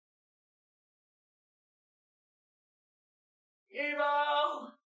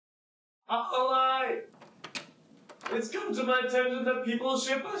Evo! Light! It's come to my attention that people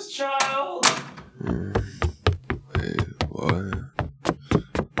ship us child! Wait, what?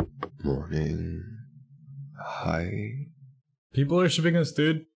 Morning. Hi. People are shipping us,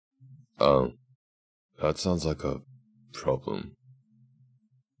 dude. Oh. That sounds like a problem.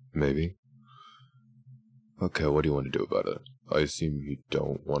 Maybe? Okay, what do you want to do about it? I assume you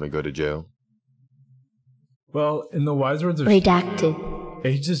don't want to go to jail? Well, in the wise words of Redacted.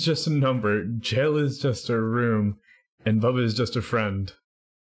 Age is just a number, jail is just a room, and Bubba is just a friend.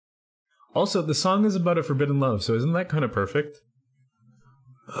 Also, the song is about a forbidden love, so isn't that kind of perfect?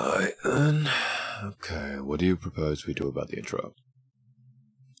 Alright then. Okay, what do you propose we do about the intro?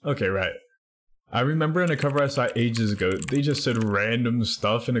 Okay, right. I remember in a cover I saw ages ago, they just said random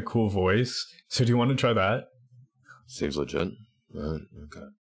stuff in a cool voice, so do you want to try that? Seems legit. Right, okay.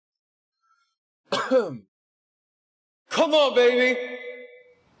 Come on, baby!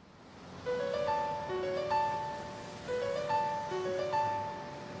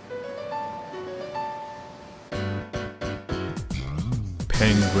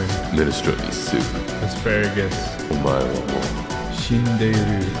 Penguin. Minestrone soup. Asparagus. Omae wa mou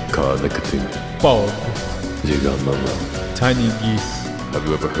Shindeiru. Karaoke. Bog. ZGAN. Tiny geese. Have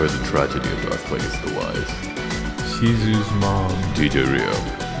you ever heard the tragedy of Darth Plagueis the Wise? Shizu's mom. DJ Rio.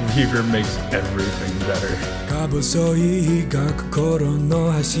 Weaver makes everything better. か細い日が心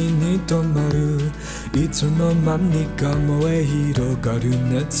の端に止まるいつの間にか燃え広がる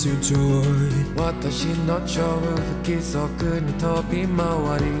熱情私の超不規則に飛び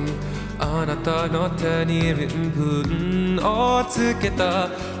回りあなたの手に鱗粉をつけた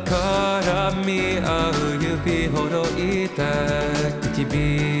絡み合う指ほどいて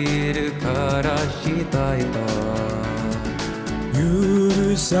唇からしたいと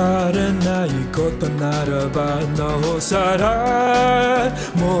許されないことならばなおさら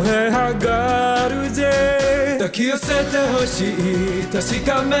燃え上がるぜ抱き寄せてほしい確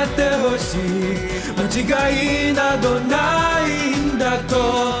かめてほしい間違いなどないんだ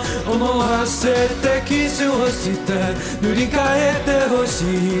と思わせてキスをして塗り替えてほしい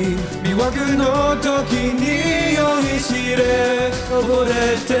魅惑の時に酔いしれ溺れ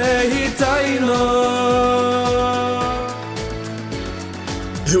ていたいの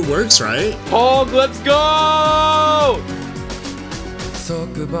It works, right? Hog, let's go!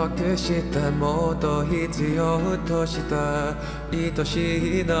 束縛してもっと必要とした愛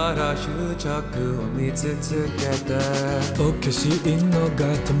しいなら執着を見続けておかしいの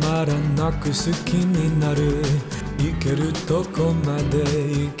が止まらなく好きになる行けるとこまで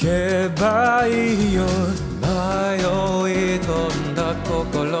行けばいいよ迷い飛んだ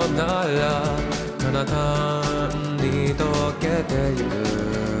心なら彼方に溶けてゆく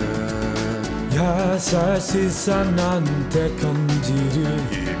優しさなんて感じる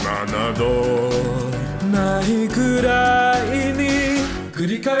今などないくらいに繰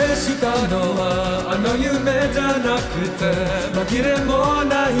り返したのはあの夢じゃなくて紛れも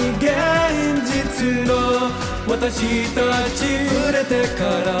ない現実の私たち触れてか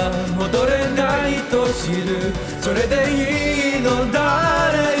ら戻れないと知るそれでいいの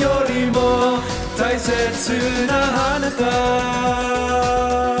誰よりも大切なあなた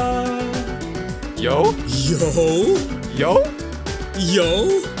Yo? Yo? Yo? Yo?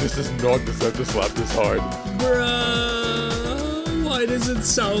 This is not the set to slap this hard. Bruh, why does it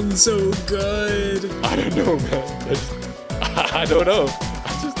sound so good? I don't know, man. I don't know.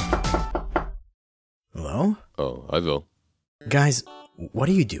 Hello? Oh, I will. Guys, what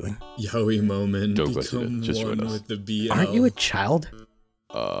are you doing? Yoey moment. Don't question it, just one join us. with the BL. Aren't you a child?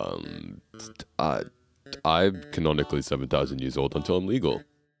 I'm canonically 7,000 years old until I'm legal.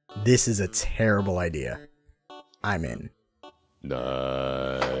 This is a terrible idea. I'm in.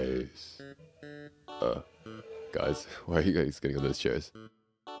 Nice. Guys, why are you guys getting on those chairs?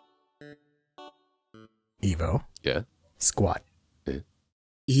 Evo. Yeah? Squat.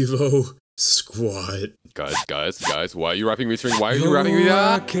 Evo squat. Guys, why are you rapping me string? Why are you rapping me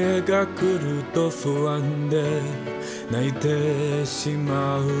that? 夜明けが来ると不安で泣いてし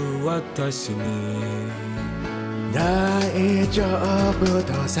まう私に大丈夫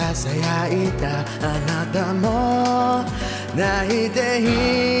とささやいたあなたも泣いて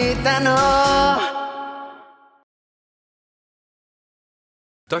いたの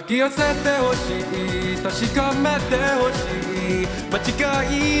抱き寄せてほしい確かめてほしい間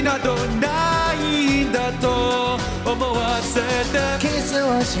違いなどないんだと思わせてキス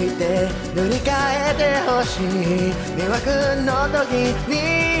をして塗り替えてほしい魅惑の時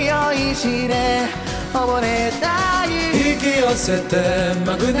に酔いしれ溺れたい引き寄せて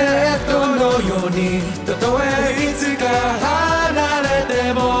マグネットのようにたとえいつか離れ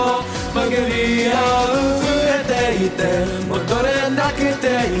ても曲げり合う触れていて戻れなくて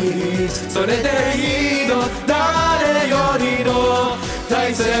いいそれでいいの誰よりの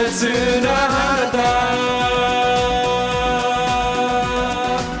大切なあなた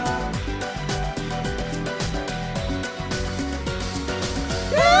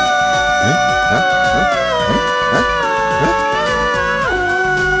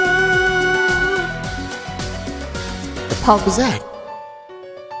What was that?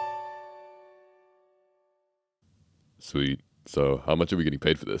 Sweet. So, how much are we getting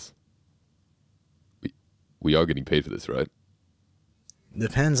paid for this? We are getting paid for this, right?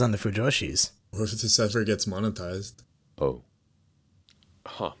 Depends on the Fujoshis. What if this ever gets monetized? Oh.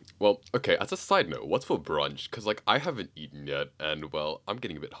 Huh. Well, okay, as a side note, what's for brunch? Because, like, I haven't eaten yet, and, well, I'm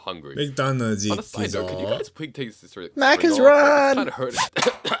getting a bit hungry. McDonald's. On a side note, can you guys please take this Mac is string off? Like, run! it's kind of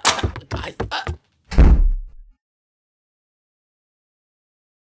hurting.